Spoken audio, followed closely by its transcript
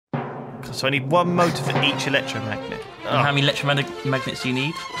So I need 1 motor for each electromagnet. And how many electromagnets do you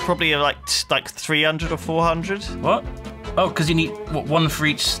need? Probably like 300 or 400. What? Oh, because you need what, 1 for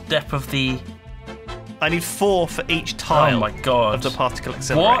each step of the... I need 4 for each tile. Oh my god. Of the particle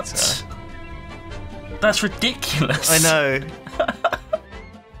accelerator. What? That's ridiculous. I know.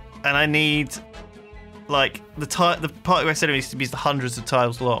 And I need, like, the particle accelerator needs to be hundreds of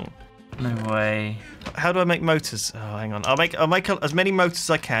tiles long. No way. How do I make motors? Oh, hang on. I'll make as many motors as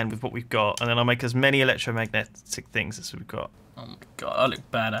I can with what we've got, and then I'll make as many electromagnetic things as we've got. Oh my god, I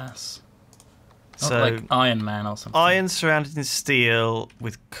look badass. So, like Iron Man or something. Iron surrounded in steel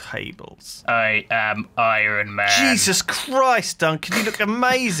with cables. I am Iron Man. Jesus Christ, Duncan, you look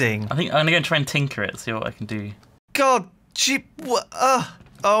amazing. I think I'm gonna go and try and tinker it, see what I can do. God,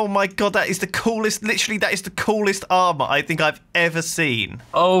 oh my god, that is the coolest. Literally, that is the coolest armor I think I've ever seen.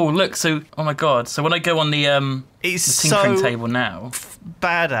 Oh look, so oh my god, so when I go on the tinkering table now,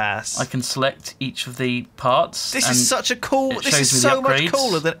 badass. I can select each of the parts. This is such a cool. This is so much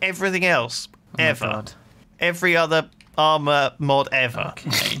cooler than everything else ever. God. Every other armor mod ever.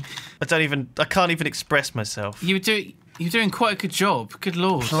 Okay. I can't even express myself. You're doing quite a good job. Good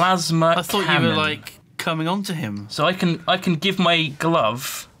lord. Plasma I thought cannon. you were like coming on to him. So I can give my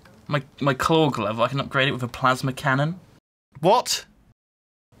glove, my claw glove, I can upgrade it with a plasma cannon. What?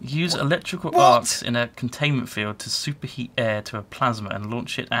 Use electrical arcs in a containment field to superheat air to a plasma and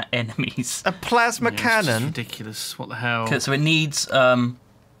launch it at enemies. A plasma cannon? It's ridiculous. What the hell? Okay, so it needs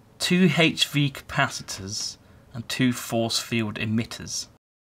 2 HV capacitors and 2 force field emitters.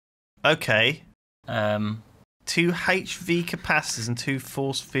 Okay. 2 HV capacitors and 2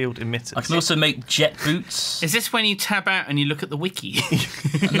 force field emitters. I can also make jet boots. Is this when you tab out and you look at the wiki?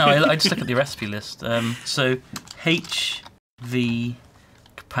 No, I just look at the recipe list. So HV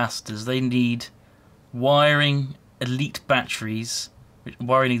capacitors, they need wiring, elite batteries,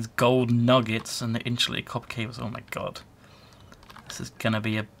 wiring needs gold nuggets, and the insulated copper cables. Oh my god. This is going to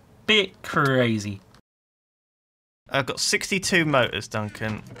be a bit crazy. I've got 62 motors,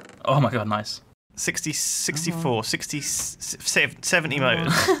 Duncan. Oh my god, nice. 60, 64, 60, 70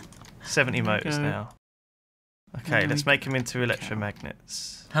 motors. 70 motors now. Okay, let's make them into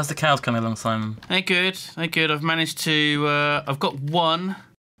electromagnets. How's the cows coming along, Simon? They're good. They're good. I've managed to... I've got 1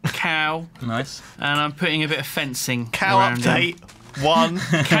 cow. Nice. And I'm putting a bit of fencing Cow around update. him. 1.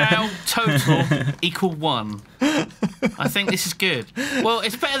 Cow total equal 1. I think this is good. Well,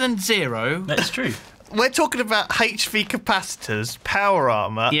 it's better than 0. That's true. We're talking about HV capacitors, power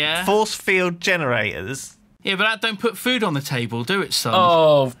armor, force field generators. Yeah, but that don't put food on the table, do it, son?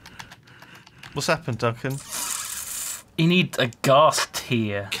 Oh. What's happened, Duncan? You need a gas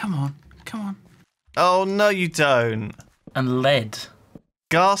tier. Come on, come on. Oh, no, you don't. And lead.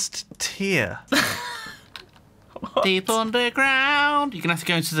 Gas tier. Deep underground. You're going to have to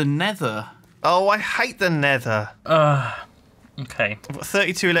go into the nether. Oh, I hate the nether. Okay. I've got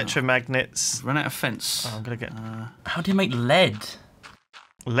 32 electromagnets. Run out of fence. Oh, I'm going to get... How do you make lead?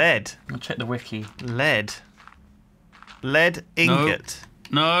 Lead? I'll check the wiki. Lead. Lead ingot.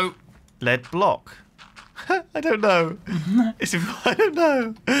 No. Lead block. I don't know. I don't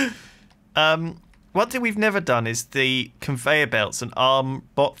know. One thing we've never done is the conveyor belts and arm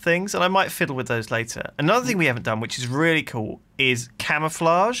bot things, and I might fiddle with those later. Another thing we haven't done, which is really cool, is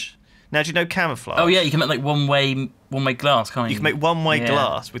camouflage. Now, do you know camouflage? Oh yeah, you can make like one-way glass, can't you? You can make one-way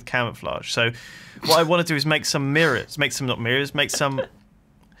glass with camouflage. So, what I want to do is make some mirrors. Make some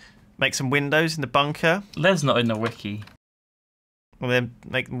make some windows in the bunker. Lead's not in the wiki. Well, then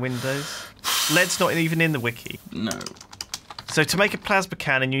make them windows. Lead's not even in the wiki. No. So to make a plasma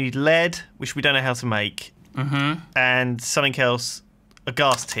cannon, you need lead, which we don't know how to make, and something else, a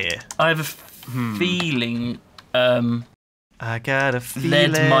gas tier. I have a feeling. I got a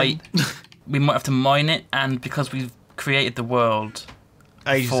feeling. Lead we might have to mine it, and because we've created the world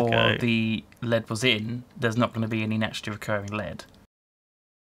before the lead was in, there's not going to be any naturally occurring lead.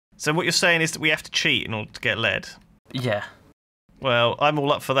 So what you're saying is that we have to cheat in order to get lead? Yeah. Well, I'm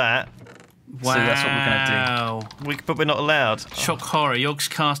all up for that. Wow. So that's what we're going to do. But we're not allowed. Shock horror.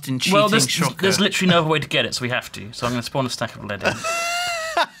 Yogscast in cheating shocker. There's literally no other way to get it, so we have to. So I'm going to spawn a stack of lead in.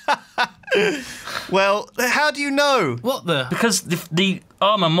 Well, how do you know? What the? Because the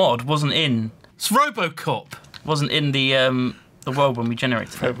armor mod wasn't in. It's Robocop. Wasn't in the world when we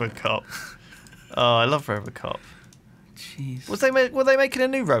generated it. Robocop. Oh, I love Robocop. Jeez. Were they making a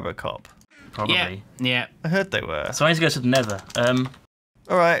new Robocop? Probably. Yeah. I heard they were. So I need to go to the nether.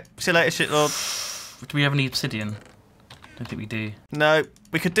 Alright, see you later, shitlord. Do we have any obsidian? Don't think we do. No,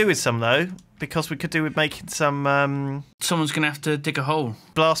 we could do with some though, because we could do with making some Someone's gonna have to dig a hole.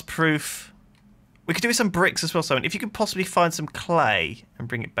 Blast proof. We could do with some bricks as well, Simon. If you could possibly find some clay and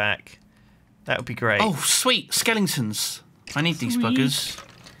bring it back. That would be great. Oh, sweet. Skeletons. I need these buggers.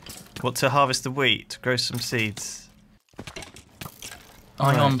 What, to harvest the wheat, to grow some seeds?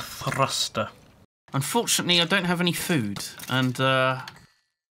 Ion thruster. Unfortunately, I don't have any food. And,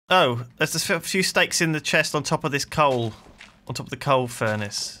 Oh, there's a few stakes in the chest on top of this coal. On top of the coal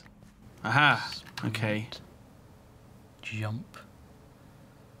furnace. aha. Okay. Jump.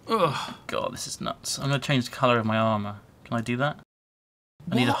 Ugh. God, this is nuts. I'm going to change the colour of my armour. Can I do that?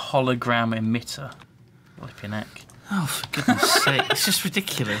 I need a hologram emitter. Flip your neck. Oh, for goodness sake. It's just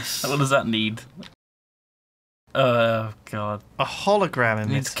ridiculous. What does that need? Oh, God. A hologram It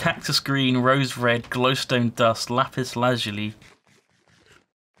needs emitter. cactus green, rose red, glowstone dust, lapis lazuli.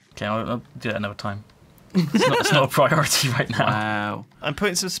 Okay, I'll do that another time. It's not a priority right now. Wow. I'm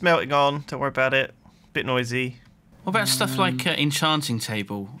putting some smelting on. Don't worry about it. Bit noisy. What about stuff like enchanting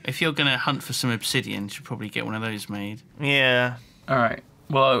table? If you're going to hunt for some obsidian, you should probably get one of those made. Yeah. Alright,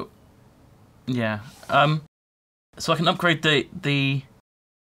 well, yeah. So I can upgrade the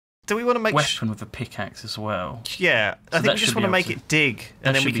Do we want to make... weapon with a pickaxe as well. Yeah. I think that we just should want be to make able it dig.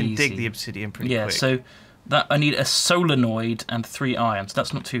 And then we should be can dig easy. the obsidian pretty Yeah, quick. so that I need a solenoid and 3 iron. So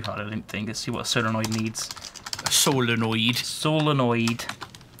that's not too hard, I don't think. Let's see what a solenoid needs. A solenoid. Solenoid,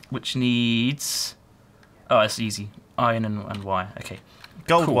 which needs... Oh, it's easy. Iron and wire. Okay.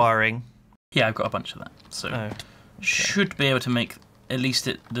 Gold cool. wiring. Yeah, I've got a bunch of that. So Oh. should be able to make at least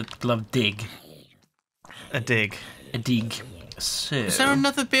the glove dig. A dig. A dig. So... Is there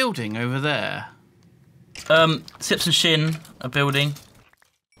another building over there? Sips and Shin are building.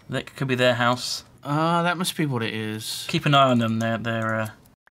 That could be their house. Ah, that must be what it is. Keep an eye on them. They're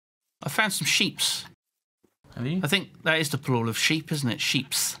I found some sheeps. have you? I think that is the plural of sheep, isn't it?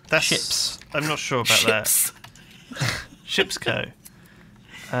 Sheeps. That's... Ships. I'm not sure about Ships. that. Ships Co.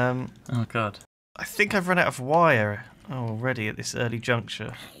 Oh god. I think I've run out of wire already at this early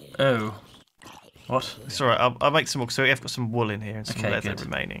juncture. Oh. What? It's alright, I'll make some more, so I've got some wool in here and some Okay, leather good.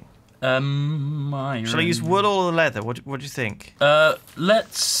 remaining. Iron. Shall I use wool or leather? What do you think?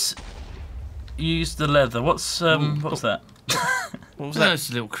 Let's use the leather. What's that? What was No, that? it's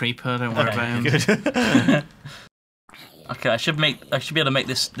a little creeper. Don't worry Okay, about him. Good. Okay, I should be able to make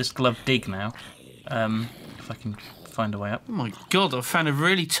this glove dig now. If I can find a way up. Oh my god, I found a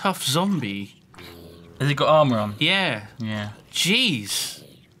really tough zombie. Has it got armor on? Yeah. Yeah. Jeez.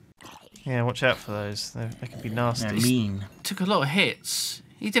 Yeah, watch out for those. They can be nasty. Yeah, mean. Took a lot of hits.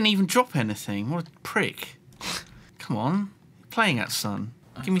 He didn't even drop anything. What a prick. Come on. You're playing at, son.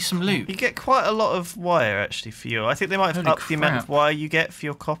 Give me some loot. You get quite a lot of wire actually for you. I think they might have Holy upped the amount of crap. wire you get for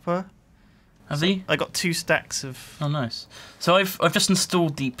your copper. Have they? I got 2 stacks of... Oh, nice. So I've just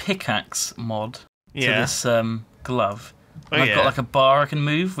installed the pickaxe mod to Yeah. this glove. Oh, And I've yeah. got like a bar I can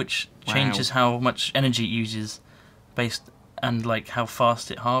move, which Wow. changes how much energy it uses, based and like how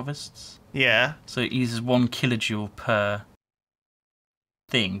fast it harvests. Yeah. So it uses 1 kilojoule per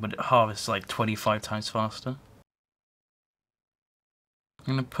thing, but it harvests like 25 times faster. I'm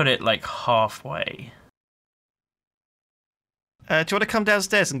gonna put it like halfway. Do you want to come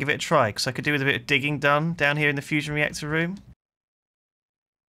downstairs and give it a try? Because I could do with a bit of digging done down here in the fusion reactor room.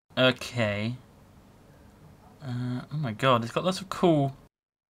 Okay. Oh my god, it's got lots of cool...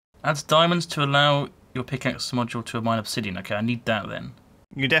 Adds diamonds to allow your pickaxe module to mine obsidian. Okay, I need that then.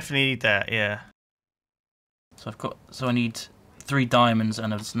 You definitely need that, yeah. So I need 3 diamonds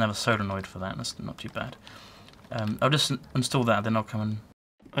and another solenoid for that. That's not too bad. I'll just install that, then I'll come and...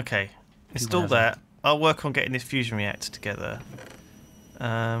 Okay. Install whatever. that. I'll work on getting this fusion reactor together.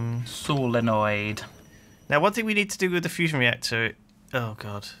 Solenoid. Now, one thing we need to do with the fusion reactor... Oh,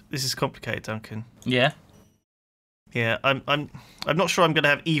 God. This is complicated, Duncan. Yeah? Yeah, I'm not sure I'm going to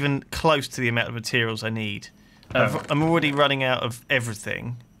have even close to the amount of materials I need. Oh. I'm already running out of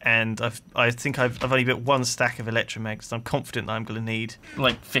everything, and I think I've only built 1 stack of electromags, so I'm confident that I'm going to need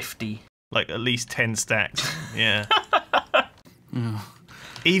Like 50. like at least 10 stacks. Yeah.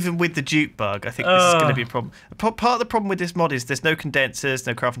 Even with the dupe bug, I think this is going to be a problem. Part of the problem with this mod is there's no condensers,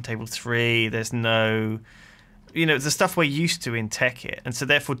 no crafting table 3, there's no... You know, the stuff we're used to in TechIt, and so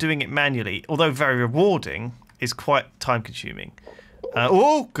therefore doing it manually, although very rewarding, is quite time-consuming.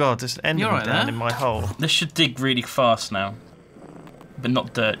 Oh, God, there's an You enderman alright down there? in my hole. This should dig really fast now. But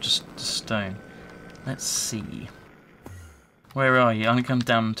not dirt, just stone. Let's see. Where are you? I'm going to come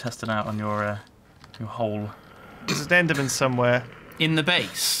down and test it out on your hole. There's an enderman somewhere. In the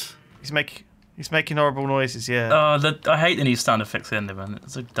base. He's making horrible noises, yeah. Oh, I hate the new sound effects of Enderman.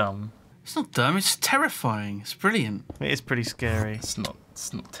 It's so dumb. It's not dumb, it's terrifying. It's brilliant. It is pretty scary. It's not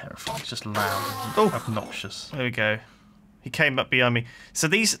terrifying. It's just loud and Oh. obnoxious. There we go. He came up behind me. So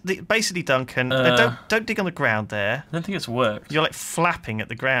basically, Duncan, Uh. don't dig on the ground there. I don't think it's worked. You're like flapping at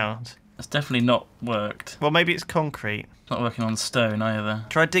the ground. It's definitely not worked. Well, maybe it's concrete. It's not working on stone either.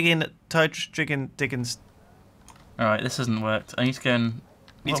 Try digging. Alright, this hasn't worked. I need to go and...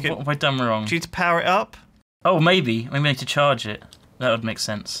 What have I done wrong? Do you need to power it up? Oh, maybe. Maybe I need to charge it. That would make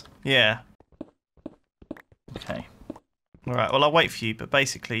sense. Yeah. Okay. Alright, well, I'll wait for you, but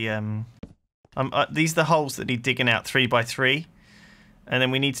basically, these are the holes that need digging out 3 by 3. And then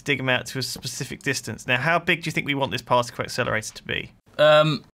we need to dig them out to a specific distance. Now, how big do you think we want this particle accelerator to be?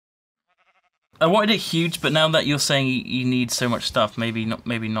 I wanted it huge, but now that you're saying you need so much stuff, maybe not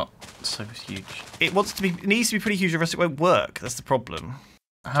so huge. It needs to be pretty huge, or else it won't work. That's the problem.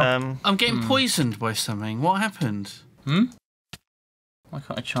 I'm getting poisoned by something. What happened? Why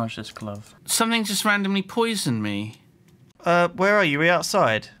can't I charge this glove? Something just randomly poisoned me. Where are you? Are you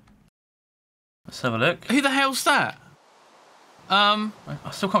outside? Let's have a look. Who the hell's that? I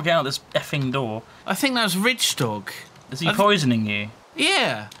still can't get out this effing door. I think that was Ridge Dog. Is he poisoning you?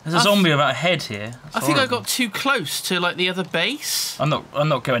 Yeah. There's a zombie without a head here. I think I got too close to like the other base. I'm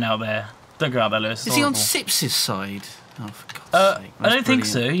not going out there. Don't go out there, Lewis. Is he on Sips's side? Oh, for God's sake. I don't think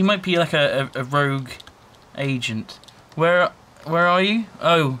so. He might be like a rogue agent. Where are you?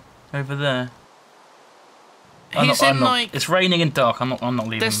 Oh, over there. It's raining and dark. I'm not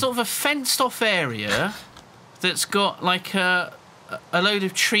leaving. There's sort of a fenced-off area that's got like a load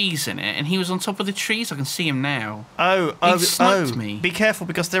of trees in it, and he was on top of the trees. I can see him now. He sniped me. Be careful,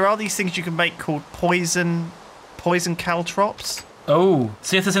 because there are these things you can make called poison caltrops. Oh,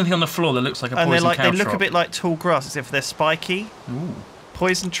 see if there's anything on the floor that looks like a poison caltrop. And they look a bit like tall grass, as if they're spiky. Ooh.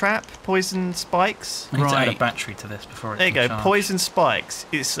 Poison trap, poison spikes. I need to add a battery to this before it There you go, charge. poison spikes.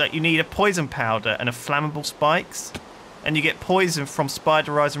 It's like you need a poison powder and a flammable spikes, and you get poison from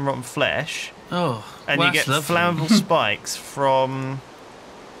spider eyes and rotten flesh. Oh, and well, you get lovely. flammable spikes from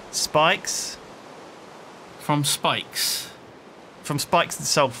spikes. From spikes. From spikes and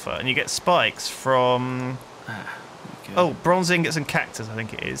sulfur, and you get spikes from bronze ingots and cactus. I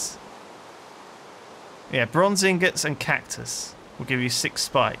think it is. Yeah, bronze ingots and cactus will give you 6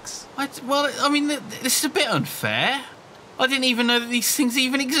 spikes. This is a bit unfair. I didn't even know that these things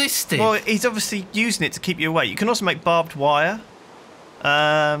even existed. Well, he's obviously using it to keep you away. You can also make barbed wire.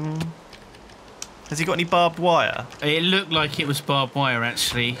 Has he got any barbed wire? It looked like it was barbed wire,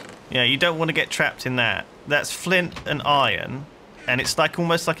 actually. Yeah, you don't want to get trapped in that. That's flint and iron, and it's like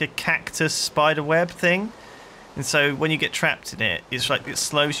almost like a cactus spider web thing. And so when you get trapped in it, it's like it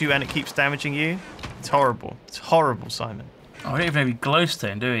slows you and it keeps damaging you. It's horrible. It's horrible, Simon. Oh, I don't even have any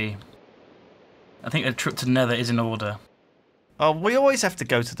glowstone, do we? I think a trip to Nether is in order. Oh, we always have to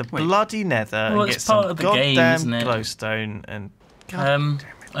go to the bloody Nether and get some goddamn glowstone and. God damn it.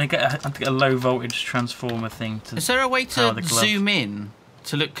 I have to get a low voltage transformer thing to. Is there a way to zoom in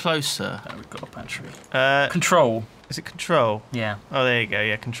to look closer? Oh, we've got a battery. Control. Is it control? Yeah. Oh, there you go.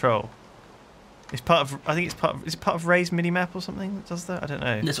 Yeah, control. It's part of. I think it's part of. Is it part of Ray's minimap or something that does that? I don't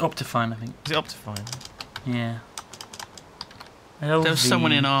know. It's Optifine, I think. Is it Optifine? Yeah. There was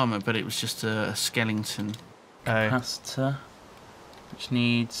someone in armour, but it was just a skeleton. Capacitor, which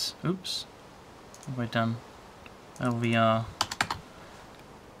needs. Oops. What have I done? LVR.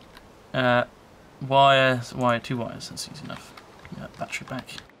 Two wires. That's easy enough. Yeah, battery back.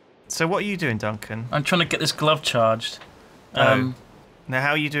 So what are you doing, Duncan? I'm trying to get this glove charged. Now,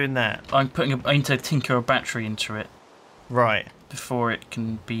 how are you doing that? I need to tinker a battery into it. Right. Before it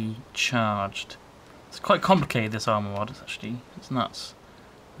can be charged. It's quite complicated, this armor mod. It's nuts.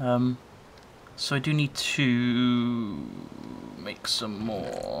 So I do need to make some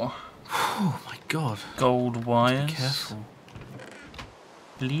more. Oh my god. Gold wires. Be careful.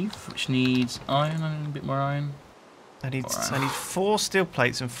 Leaf, which needs iron and a bit more iron. I need 4 steel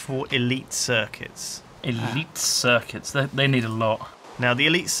plates and 4 elite circuits. Elite circuits. They need a lot. Now the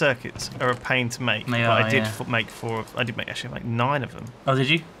elite circuits are a pain to make, but I did make 4. I did actually make 9 of them. Oh, did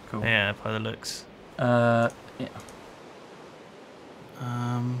you? Cool. Yeah, by the looks. Yeah.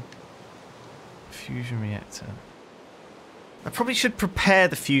 Fusion reactor. I probably should prepare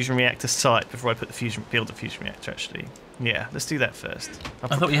the fusion reactor site before I put build the fusion reactor. Actually, yeah, let's do that first.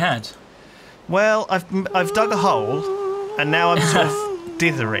 I thought you had. Well, I've dug a hole, and now I'm sort of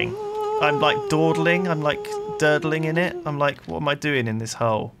dithering. I'm like dawdling. I'm like durdling in it. I'm like, what am I doing in this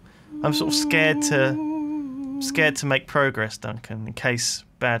hole? I'm sort of scared to make progress, Duncan, in case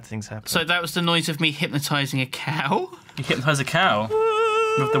bad things happen. So that was the noise of me hypnotising a cow? You hypnotise a cow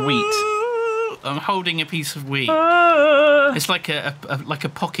with the wheat. I'm holding a piece of wheat. It's like a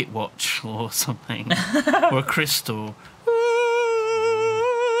pocket watch or something, or a crystal.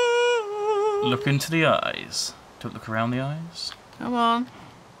 Look into the eyes. Don't look around the eyes. Come on,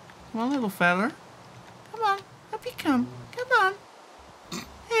 little fella. Come on, up you come. Come on.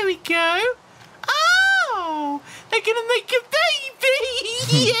 There we go. Oh, they're going to make a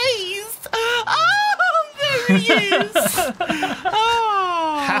baby. Yes. Oh, there he is.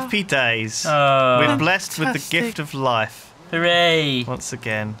 Oh. Happy days. Oh. We're blessed with the gift of life. Hooray. Once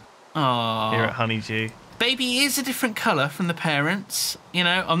again. Oh. Here at Honeydew. Baby is a different colour from the parents. You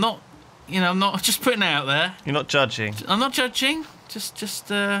know, I'm not just putting it out there. You're not judging. I'm not judging. Just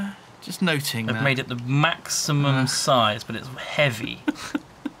noting. I've made it the maximum size, but it's heavy.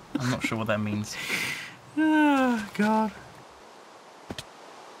 I'm not sure what that means. Oh, God.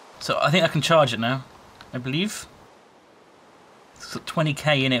 So I think I can charge it now, I believe. It's got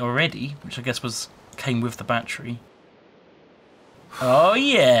 20k in it already, which I guess came with the battery. Oh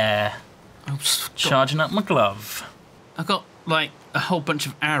yeah! Charging up my glove. I've got like a whole bunch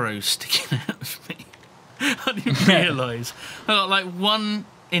of arrows sticking out of me. I didn't realise. I got like one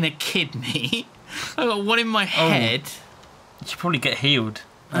in a kidney. I got one in my head. You should probably get healed.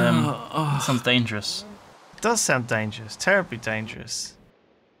 That sounds dangerous. It does sound dangerous. Terribly dangerous.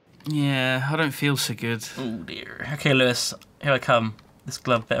 Yeah, I don't feel so good. Oh dear. Okay, Lewis, here I come. This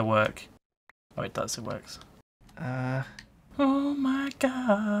glove better work. Oh, it does. It works. Oh my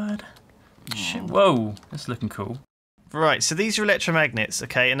God. Shit. Whoa, that's looking cool. Right, so these are electromagnets,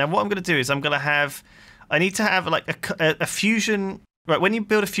 okay? And now what I'm going to do is I need to have like a fusion. Right, when you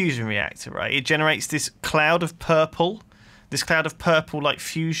build a fusion reactor, right, it generates this cloud of purple. This cloud of purple, like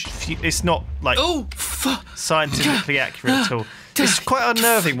fusion. It's not like scientifically accurate at all. It's quite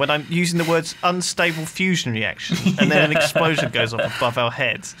unnerving when I'm using the words unstable fusion reaction, and then an explosion goes off above our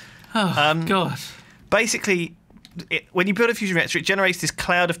heads. Oh God! Basically, when you build a fusion reactor, it generates this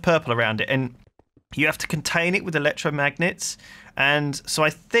cloud of purple around it, and you have to contain it with electromagnets. And so I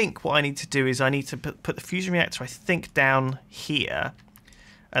think what I need to do is I need to put the fusion reactor, I think, down here,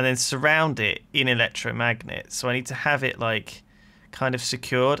 and then surround it in electromagnets. So I need to have it like kind of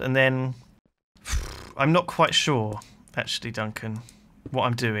secured, and then I'm not quite sure, actually, Duncan, what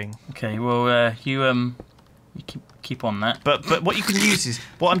I'm doing. Okay, well, you keep on that. But what you can use is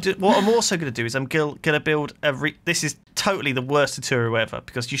what I'm also going to do is I'm going to build this is totally the worst tutorial ever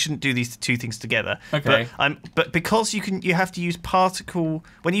because you shouldn't do these two things together. Okay. But because you have to use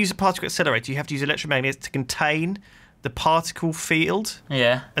when you use a particle accelerator, you have to use electromagnets to contain the particle field.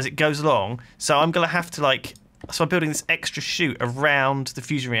 Yeah. As it goes along. So I'm going to have to I'm building this extra chute around the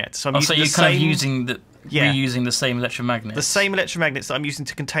fusion reactor. So reusing the same electromagnets. The same electromagnets that I'm using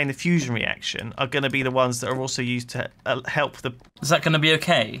to contain the fusion reaction are going to be the ones that are also used to help the... Is that going to be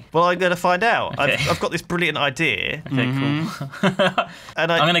okay? Well, I'm going to find out. Okay. I've got this brilliant idea. Okay, cool.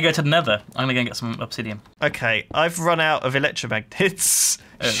 And I'm going to go to the nether. I'm going to go and get some obsidian. Okay, I've run out of electromagnets.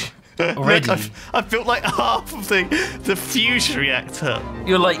 Already? Look, I've built like half of the fusion reactor.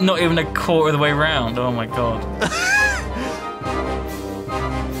 You're like not even a quarter of the way round. Oh my God.